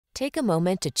Take a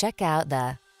moment to check out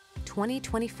the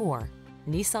 2024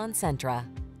 Nissan Sentra.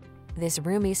 This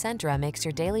roomy Sentra makes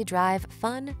your daily drive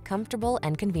fun, comfortable,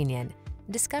 and convenient.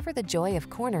 Discover the joy of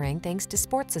cornering thanks to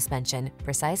sport suspension,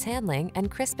 precise handling,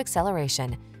 and crisp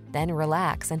acceleration. Then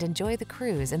relax and enjoy the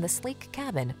cruise in the sleek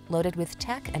cabin loaded with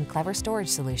tech and clever storage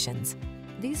solutions.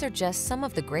 These are just some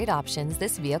of the great options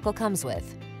this vehicle comes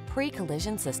with: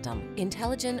 pre-collision system,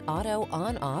 intelligent auto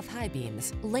on-off high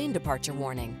beams, lane departure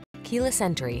warning, keyless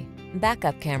entry,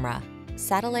 backup camera,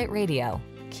 satellite radio,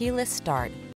 keyless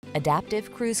start,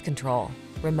 adaptive cruise control,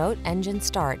 remote engine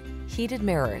start, heated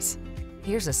mirrors.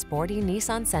 Here's a sporty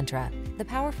Nissan Sentra, the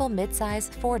powerful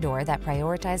midsize four-door that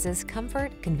prioritizes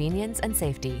comfort, convenience, and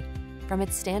safety. From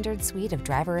its standard suite of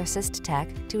driver assist tech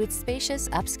to its spacious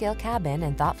upscale cabin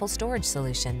and thoughtful storage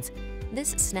solutions,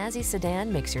 this snazzy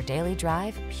sedan makes your daily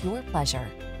drive pure pleasure.